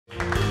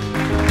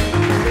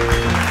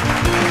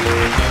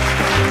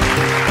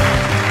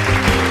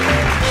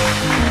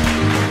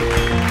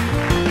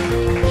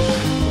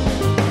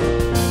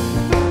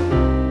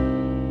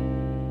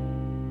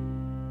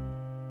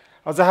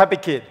was a happy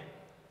kid.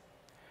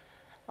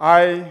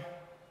 I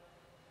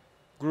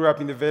grew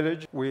up in the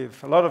village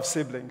with a lot of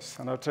siblings,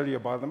 and I'll tell you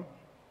about them.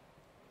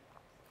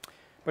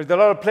 But there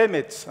were a lot of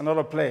playmates and a lot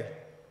of play.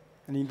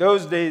 And in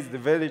those days, the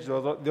village, there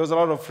was a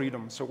lot of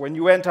freedom. So when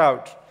you went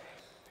out,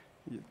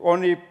 the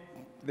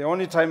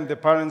only time the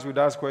parents would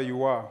ask where you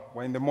were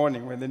in the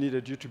morning when they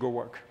needed you to go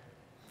work,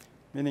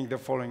 meaning the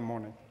following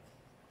morning.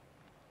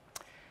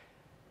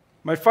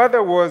 My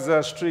father was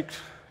a strict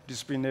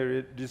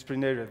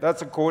disciplinarian.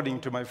 That's according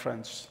to my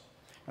friends,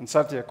 and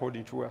certainly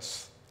according to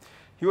us.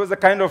 He was the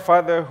kind of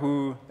father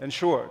who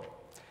ensured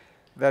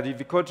that if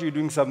he caught you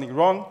doing something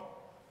wrong,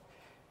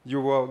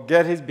 you will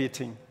get his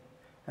beating,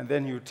 and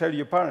then he would tell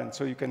your parents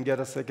so you can get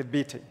a second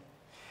beating.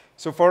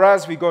 So for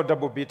us, we got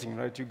double beating,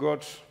 right? You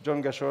got Joh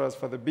Gachora's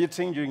for the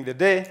beating during the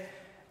day,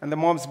 and the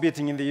mom's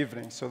beating in the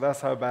evening. So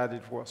that's how bad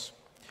it was.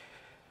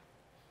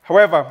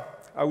 However,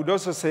 I would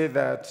also say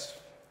that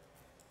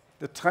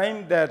the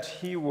time that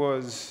he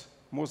was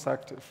most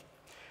active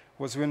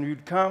was when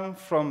we'd come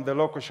from the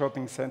local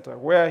shopping center,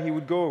 where he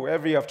would go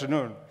every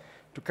afternoon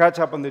to catch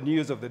up on the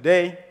news of the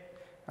day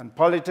and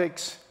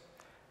politics,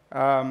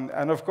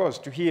 and of course,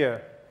 to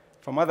hear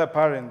from other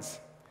parents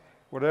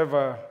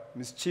whatever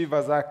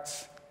mischievous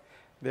acts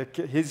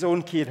his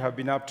own kid had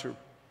been up to.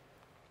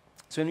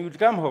 So when he would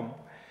come home,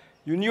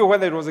 you knew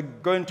whether it was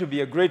going to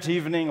be a great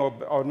evening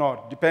or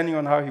not, depending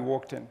on how he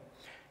walked in.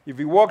 If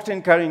he walked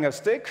in carrying a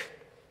stick,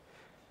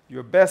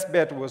 your best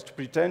bet was to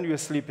pretend you were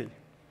sleepy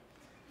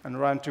and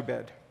run to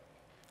bed,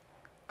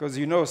 because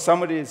you know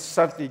somebody is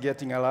certainly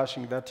getting a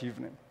lashing that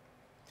evening.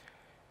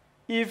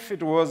 If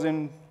it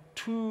wasn't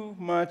too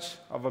much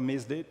of a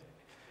misdeed,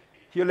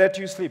 he'll let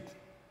you sleep.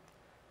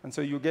 And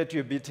so you get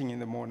your beating in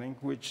the morning,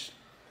 which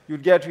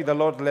you'd get with a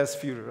lot less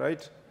fury,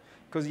 right?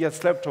 Because you had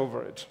slept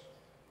over it.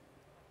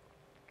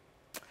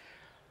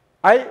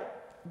 I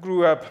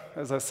grew up,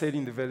 as I said,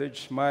 in the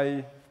village.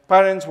 My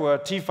parents were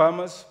tea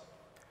farmers.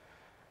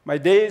 My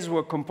days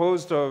were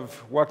composed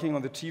of working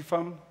on the tea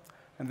farm,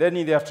 and then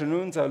in the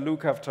afternoons, I'd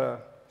look after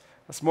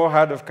a small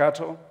herd of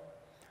cattle,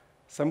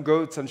 some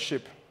goats and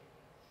sheep.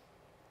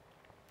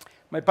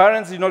 My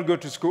parents did not go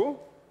to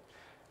school,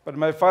 but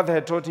my father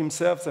had taught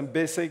himself some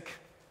basic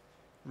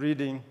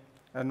reading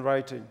and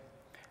writing.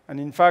 And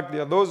in fact,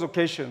 there are those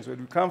occasions when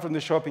you come from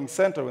the shopping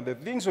center, when the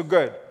things were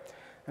good,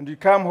 and you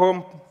come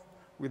home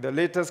with the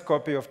latest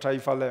copy of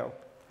Taifa Leo.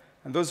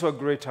 And those were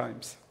great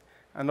times.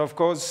 And of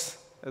course,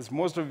 as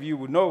most of you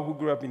would know who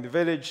grew up in the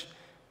village,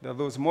 there are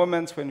those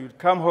moments when you'd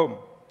come home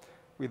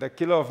with a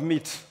kilo of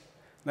meat,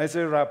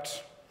 nicely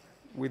wrapped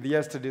with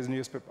yesterday's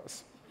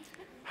newspapers.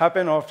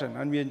 Happened often,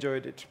 and we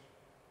enjoyed it.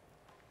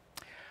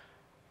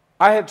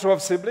 I had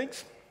 12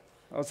 siblings.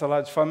 I was a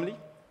large family.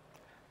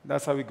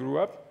 That's how we grew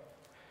up.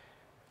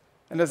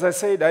 And as I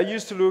said, I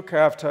used to look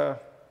after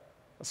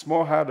a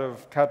small herd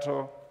of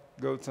cattle,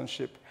 goats, and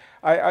sheep.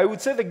 I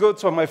would say the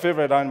goats were my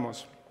favorite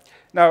animals.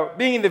 Now,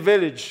 being in the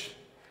village,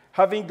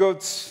 having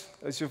goats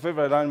as your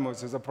favorite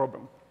animals is a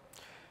problem.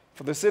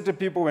 For the city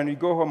people, when we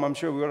go home, I'm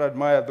sure we all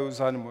admire those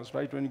animals,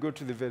 right, when you go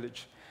to the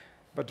village.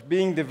 But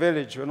being in the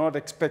village, we're not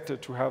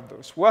expected to have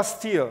those. Worse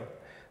still,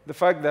 the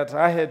fact that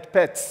I had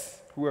pets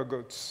who were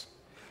goats.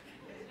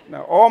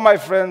 Now, all my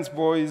friends,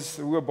 boys,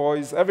 who were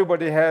boys,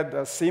 everybody had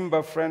a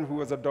Simba friend who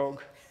was a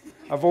dog,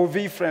 a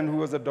Vovi friend who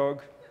was a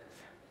dog,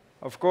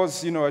 of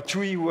course, you know, a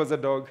Chui who was a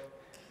dog.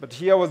 But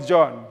here was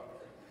John,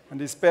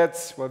 and his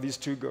pets were these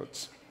two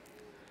goats.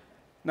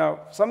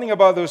 Now, something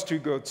about those two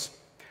goats.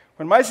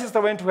 When my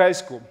sister went to high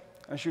school,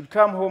 and she'd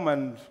come home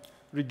and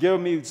regale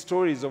me with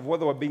stories of what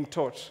they were being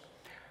taught,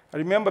 I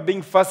remember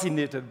being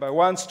fascinated by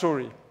one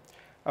story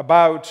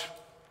about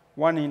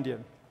one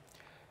Indian.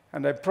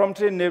 And I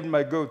promptly named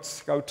my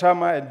goats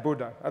Gautama and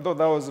Buddha. I thought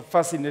that was a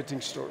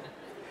fascinating story.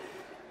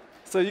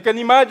 So you can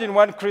imagine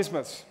one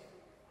Christmas,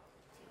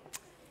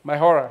 my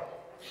horror,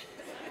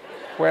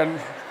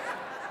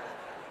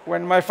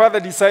 when my father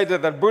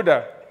decided that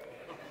Buddha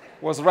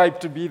was ripe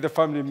to be the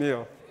family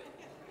meal.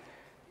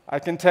 I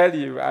can tell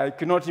you, I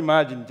could not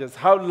imagine just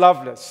how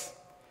loveless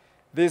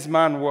this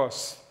man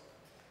was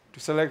to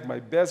select my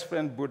best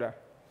friend Buddha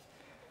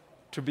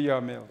to be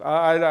our meal.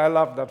 I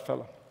loved that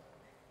fellow.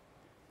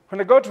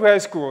 When I got to high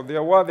school,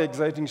 there were the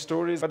exciting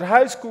stories, but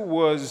high school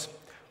was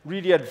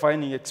really a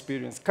defining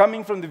experience.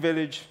 Coming from the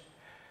village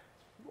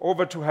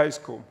over to high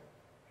school.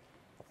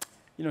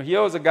 You know,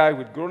 here was a guy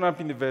who'd grown up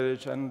in the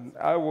village, and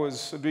I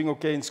was doing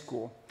okay in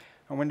school.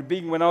 And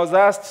when I was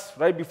asked,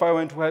 right before I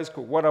went to high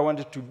school, what I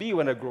wanted to be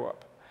when I grew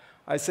up,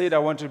 I said I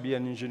wanted to be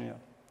an engineer.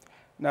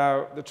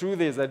 Now, the truth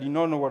is I did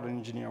not know what an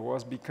engineer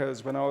was,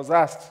 because when I was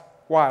asked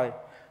why,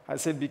 I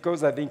said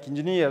because I think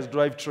engineers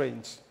drive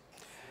trains.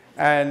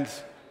 And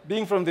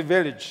being from the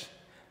village,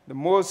 the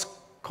most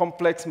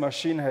complex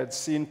machine I had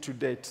seen to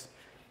date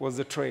was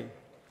the train.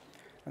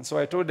 And so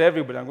I told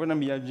everybody, I'm going to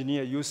be an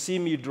engineer. You see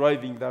me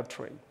driving that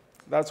train.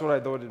 That's what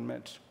I thought it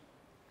meant.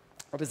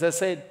 But as I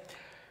said,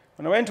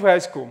 when I went to high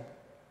school,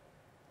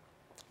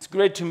 it's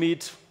great to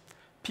meet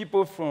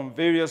people from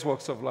various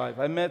walks of life.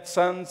 I met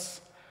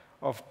sons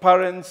of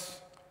parents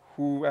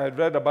who I had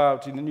read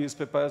about in the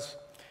newspapers,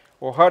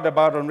 or heard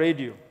about on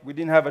radio. We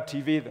didn't have a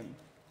TV then.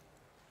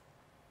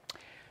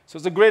 So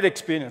it's a great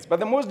experience. But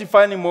the most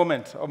defining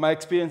moment of my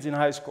experience in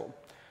high school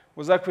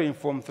was actually in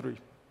Form 3.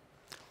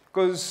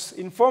 Because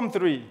in Form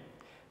 3,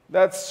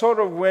 that's sort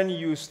of when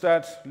you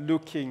start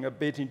looking a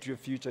bit into your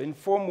future. In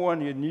Form 1,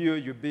 you knew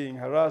you're being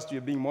harassed,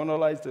 you're being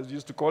monolized, as you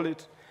used to call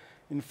it.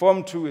 In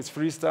Form 2, it's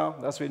freestyle.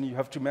 That's when you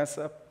have to mess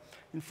up.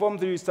 In Form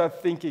 3, you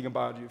start thinking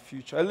about your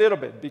future a little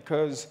bit,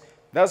 because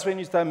that's when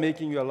you start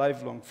making your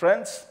lifelong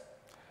friends.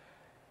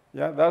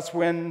 Yeah, that's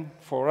when,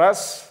 for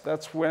us,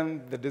 that's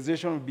when the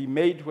decision will be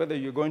made whether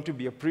you're going to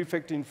be a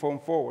prefect in Form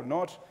 4 or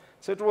not.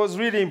 So it was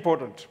really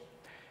important.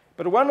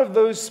 But one of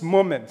those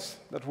moments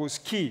that was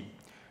key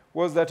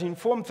was that in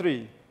Form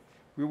 3,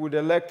 we would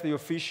elect the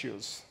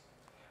officials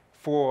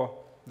for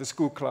the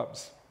school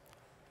clubs.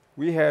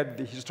 We had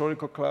the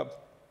historical club,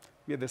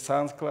 we had the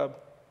science club,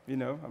 you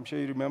know, I'm sure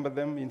you remember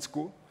them in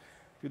school.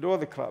 We had all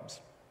the clubs.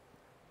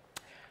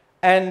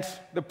 And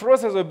the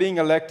process of being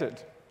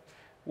elected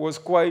was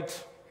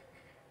quite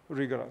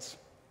rigorous.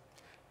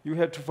 You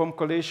had to form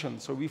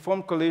coalitions. So we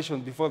formed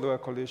coalitions before there were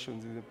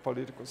coalitions in the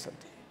political center.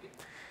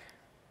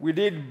 We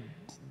did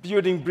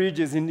building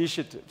bridges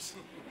initiatives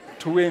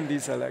to win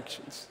these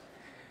elections.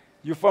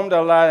 You formed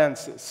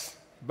alliances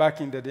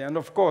back in the day. And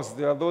of course,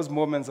 there are those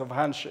moments of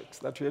handshakes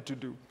that we had to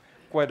do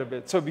quite a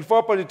bit. So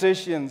before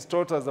politicians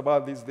taught us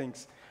about these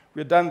things,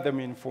 we had done them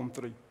in Form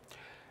 3.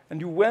 And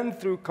you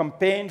went through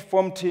campaign,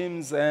 form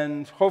teams,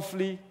 and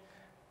hopefully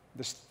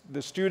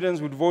the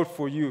students would vote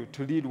for you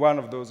to lead one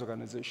of those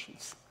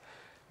organizations.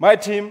 My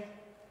team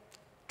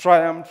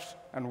triumphed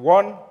and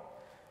won,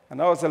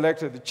 and I was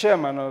elected the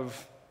chairman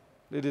of,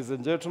 ladies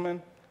and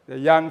gentlemen, the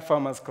Young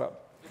Farmers Club.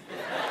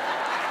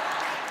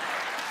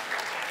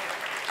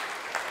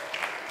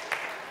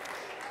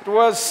 It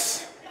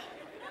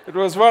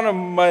was one of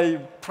my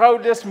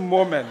proudest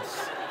moments,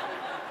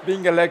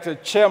 being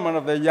elected chairman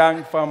of the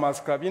Young Farmers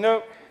Club. You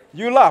know,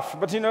 you laugh,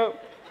 but you know,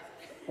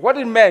 what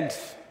it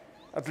meant,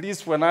 at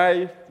least when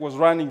I was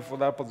running for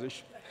that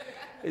position,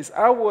 is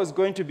I was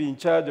going to be in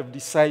charge of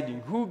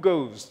deciding who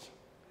goes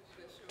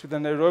to the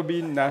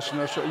Nairobi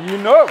National Show. You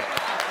know,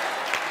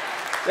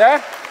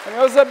 yeah? And it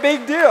was a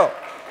big deal,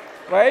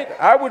 right?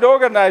 I would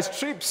organize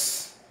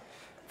trips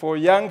for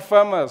young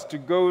farmers to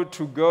go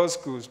to girls'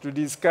 schools to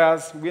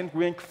discuss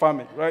wink-wink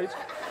farming, right?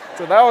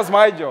 So that was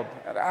my job.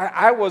 And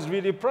I was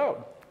really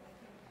proud.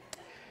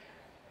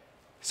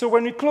 So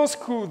when we closed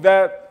school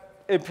that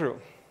April,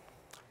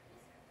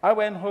 I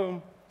went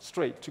home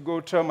straight to go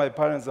tell my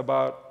parents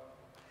about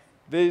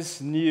this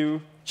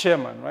new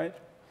chairman, right,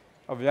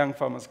 of Young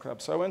Farmers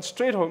Club. So I went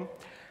straight home,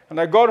 and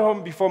I got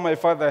home before my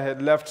father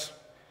had left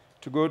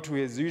to go to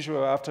his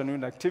usual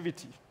afternoon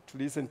activity to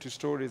listen to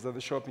stories at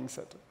the shopping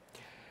center.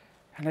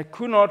 And I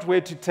could not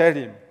wait to tell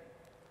him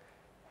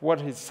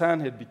what his son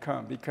had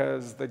become,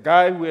 because the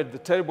guy who had the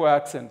terrible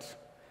accent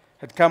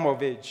had come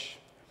of age.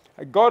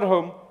 I got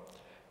home,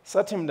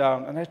 sat him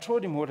down, and I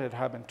told him what had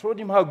happened, told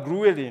him how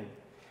grueling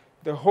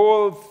the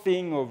whole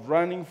thing of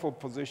running for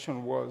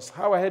position was,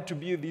 how I had to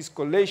build these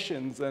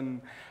coalitions,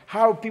 and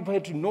how people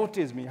had to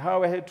notice me,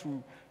 how I had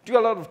to do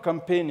a lot of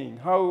campaigning,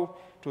 how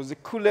it was the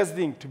coolest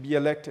thing to be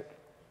elected.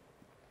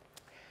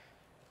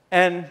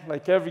 And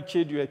like every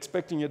kid, you're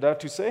expecting your dad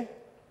to say,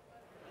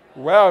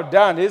 well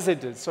done,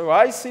 isn't it? So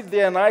I sit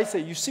there and I say,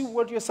 you see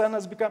what your son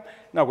has become?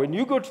 Now, when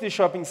you go to the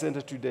shopping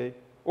center today,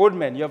 old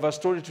man, you have a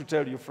story to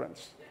tell your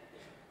friends,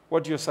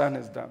 what your son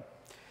has done.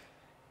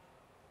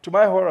 To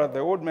my horror, the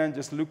old man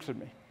just looked at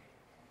me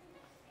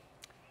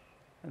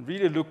and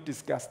really looked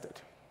disgusted.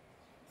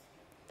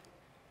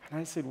 And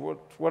I said,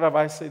 what have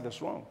I said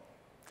that's wrong?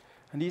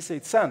 And he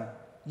said, son,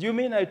 you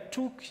mean I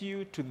took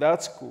you to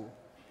that school,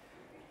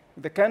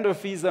 the kind of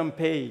fees I'm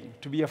paying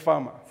to be a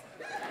farmer?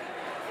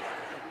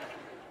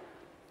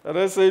 And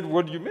I said,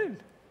 what do you mean?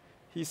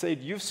 He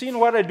said, you've seen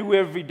what I do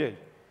every day,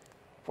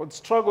 what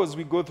struggles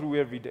we go through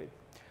every day.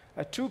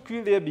 I took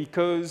you there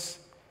because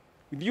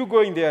with you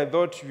going there, I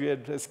thought you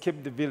had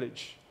escaped the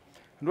village.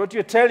 And what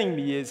you're telling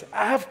me is,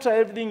 after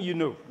everything you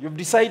know, you've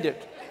decided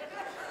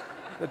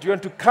that you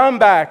want to come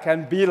back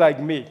and be like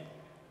me.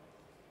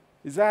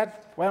 Is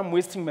that why I'm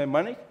wasting my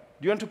money?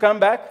 Do you want to come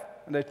back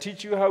and I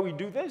teach you how we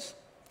do this?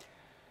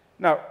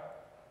 Now,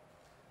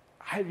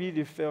 I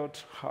really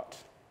felt hurt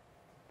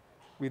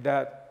with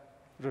that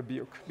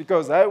rebuke.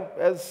 Because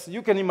as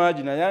you can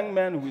imagine, a young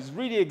man who is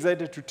really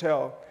excited to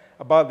tell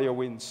about their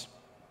wins,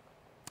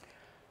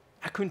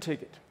 I couldn't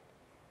take it.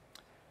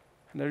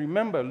 And I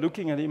remember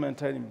looking at him and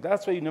telling him,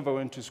 that's why you never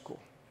went to school.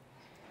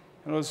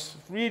 And it was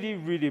really,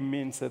 really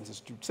mean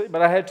sentence to say,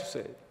 but I had to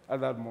say it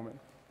at that moment.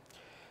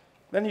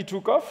 Then he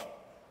took off,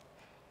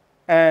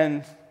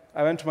 and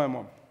I went to my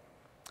mom.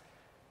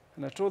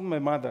 And I told my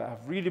mother,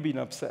 I've really been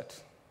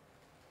upset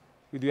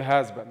with your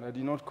husband. I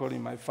did not call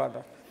him my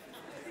father.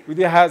 With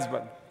your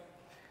husband.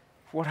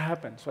 What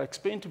happened? So I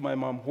explained to my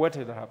mom what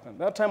had happened.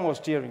 That time I was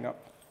tearing up.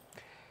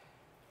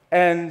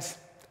 And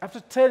after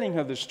telling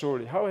her the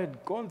story, how I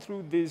had gone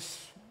through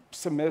this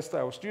semester,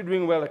 I was still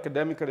doing well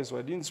academically, so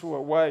I didn't see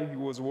why he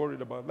was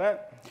worried about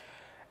that.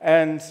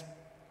 And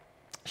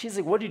She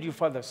said, what did your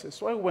father say?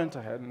 So I went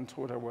ahead and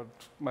told her what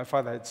my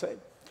father had said.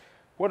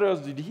 What else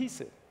did he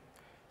say?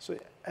 So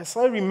as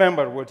I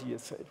remember what he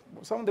had said,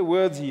 some of the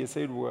words he had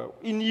said were,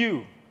 in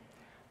you,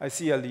 I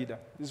see a leader.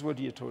 This is what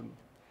he had told me.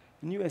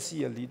 In you, I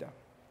see a leader.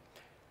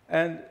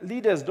 And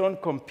leaders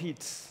don't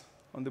compete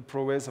on the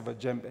prowess of a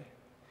djembe.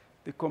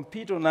 They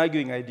compete on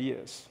arguing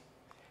ideas.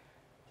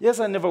 Yes,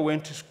 I never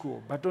went to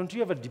school, but don't you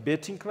have a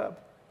debating club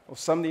or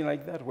something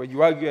like that where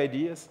you argue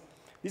ideas?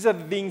 These are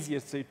the things he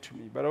had said to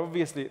me. But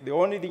obviously, the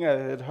only thing I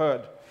had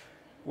heard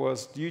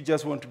was, do you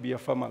just want to be a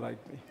farmer like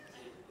me?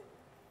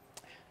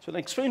 So I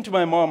explained to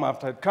my mom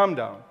after I'd come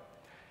down. I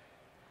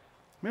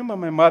remember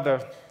my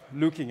mother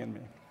looking at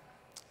me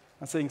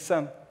and saying,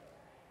 son,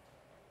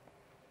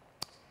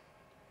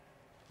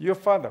 your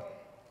father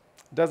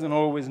doesn't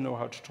always know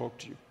how to talk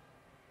to you.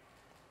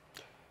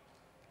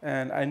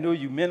 And I know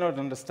you may not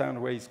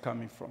understand where he's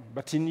coming from,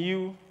 but in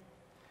you,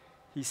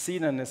 he's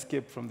seen an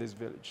escape from this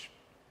village.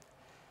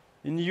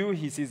 In you,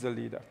 he sees a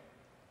leader.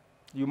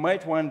 You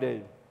might one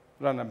day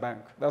run a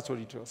bank. That's what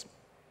he tells me.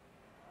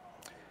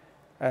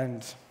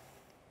 And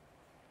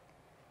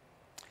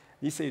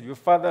he said, your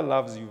father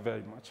loves you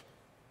very much.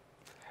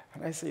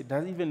 And I said,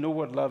 does he even know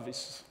what love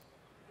is?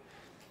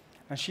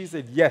 And she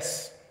said,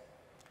 yes,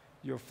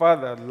 your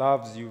father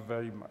loves you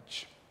very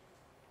much.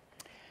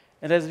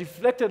 And as I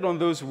reflected on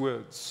those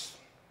words,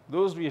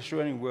 those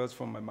reassuring words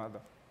from my mother,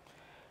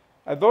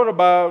 I thought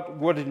about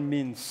what it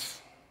means,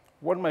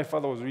 what my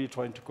father was really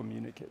trying to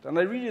communicate. And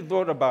I really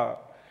thought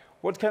about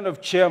what kind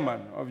of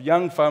chairman of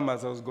young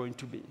farmers I was going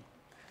to be.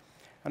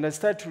 And I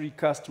started to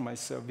recast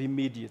myself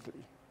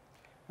immediately.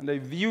 And I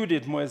viewed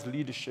it more as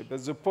leadership,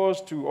 as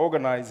opposed to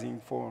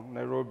organizing for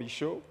Nairobi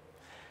Show,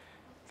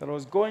 that I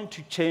was going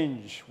to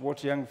change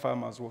what young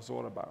farmers was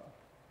all about.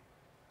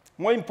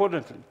 More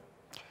importantly,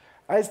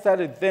 I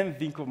started then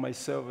think of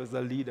myself as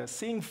a leader,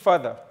 seeing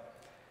further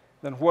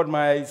than what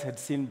my eyes had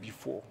seen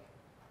before,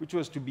 which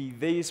was to be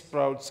this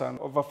proud son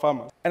of a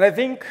farmer. And I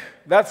think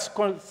that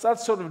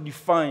sort of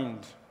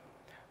defined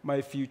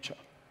my future.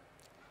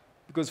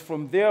 Because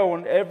from there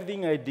on,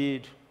 everything I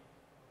did,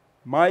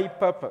 my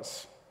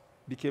purpose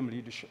became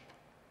leadership.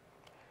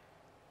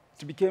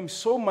 It became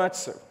so much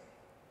so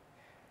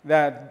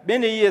that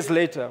many years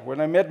later, when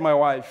I met my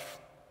wife,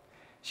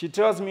 she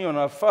tells me on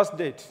our first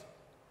date,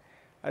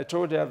 I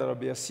told her that I'll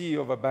be a CEO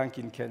of a bank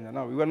in Kenya.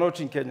 Now, we were not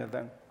in Kenya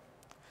then.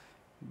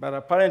 But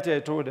apparently I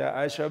told her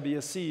I shall be a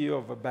CEO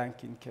of a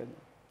bank in Kenya.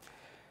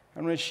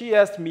 And when she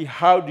asked me,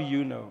 how do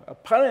you know?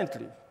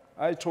 Apparently,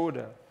 I told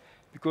her,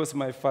 because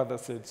my father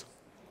said so.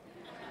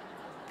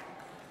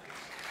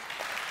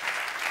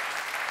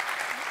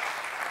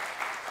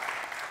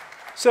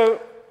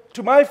 So,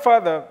 to my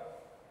father,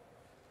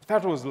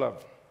 that was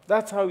love.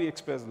 That's how he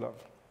expressed love.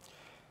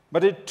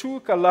 But it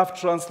took a love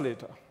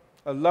translator,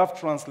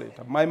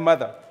 my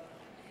mother,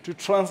 to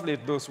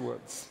translate those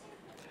words.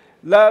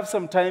 Love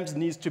sometimes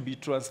needs to be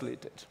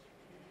translated.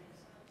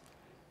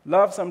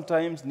 Love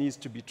sometimes needs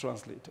to be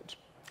translated.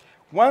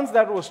 Once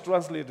that was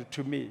translated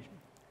to me,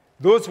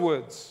 those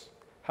words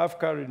have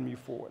carried me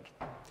forward.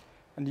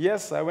 And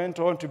yes, I went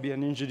on to be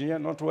an engineer,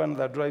 not one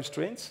that drives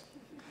trains.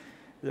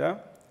 Yeah?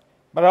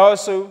 But I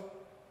also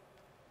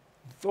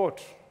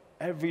thought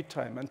every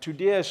time, and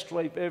today I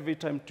strive every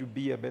time to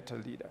be a better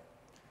leader.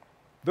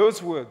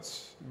 Those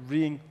words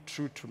ring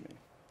true to me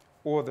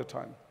all the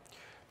time.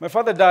 My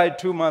father died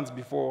 2 months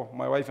before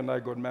my wife and I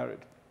got married.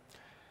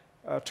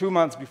 2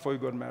 months before we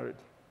got married.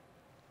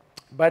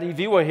 But if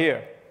he were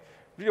here,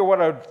 really what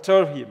I would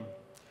tell him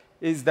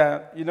is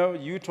that,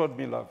 you taught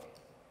me love.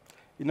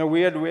 In a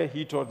weird way,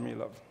 he taught me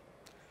love.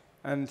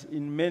 And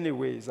in many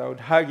ways, I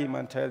would hug him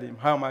and tell him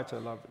how much I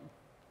love him.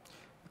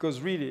 Because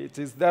really, it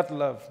is that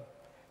love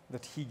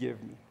that he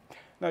gave me.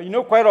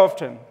 Now, quite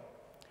often,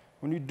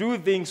 when you do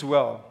things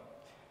well,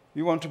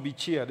 we want to be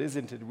cheered,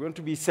 isn't it? We want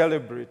to be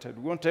celebrated.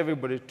 We want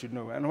everybody to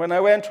know. And when I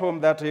went home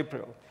that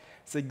April,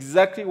 it's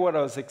exactly what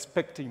I was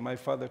expecting my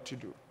father to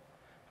do.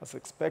 I was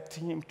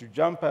expecting him to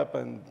jump up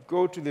and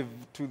go to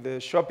the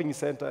shopping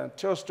center and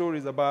tell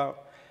stories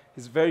about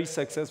his very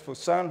successful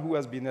son who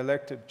has been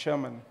elected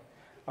chairman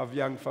of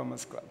Young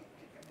Farmers Club.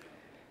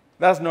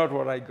 That's not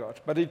what I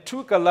got. But it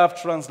took a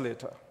love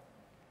translator,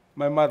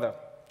 my mother,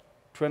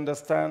 to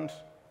understand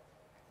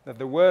that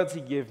the words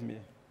he gave me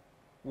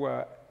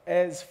were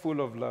as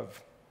full of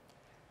love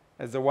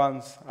as the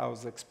ones I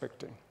was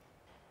expecting.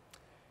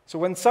 So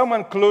when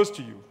someone close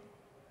to you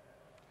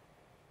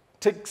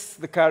takes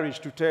the courage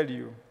to tell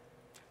you,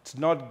 it's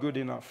not good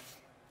enough,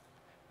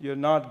 you're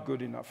not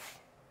good enough,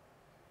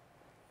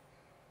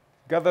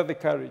 gather the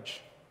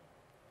courage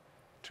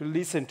to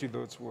listen to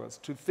those words,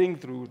 to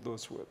think through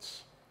those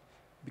words,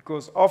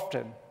 because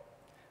often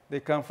they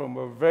come from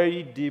a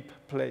very deep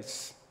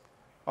place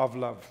of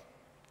love.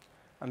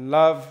 And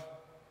love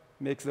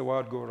makes the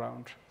world go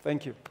round.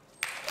 Thank you.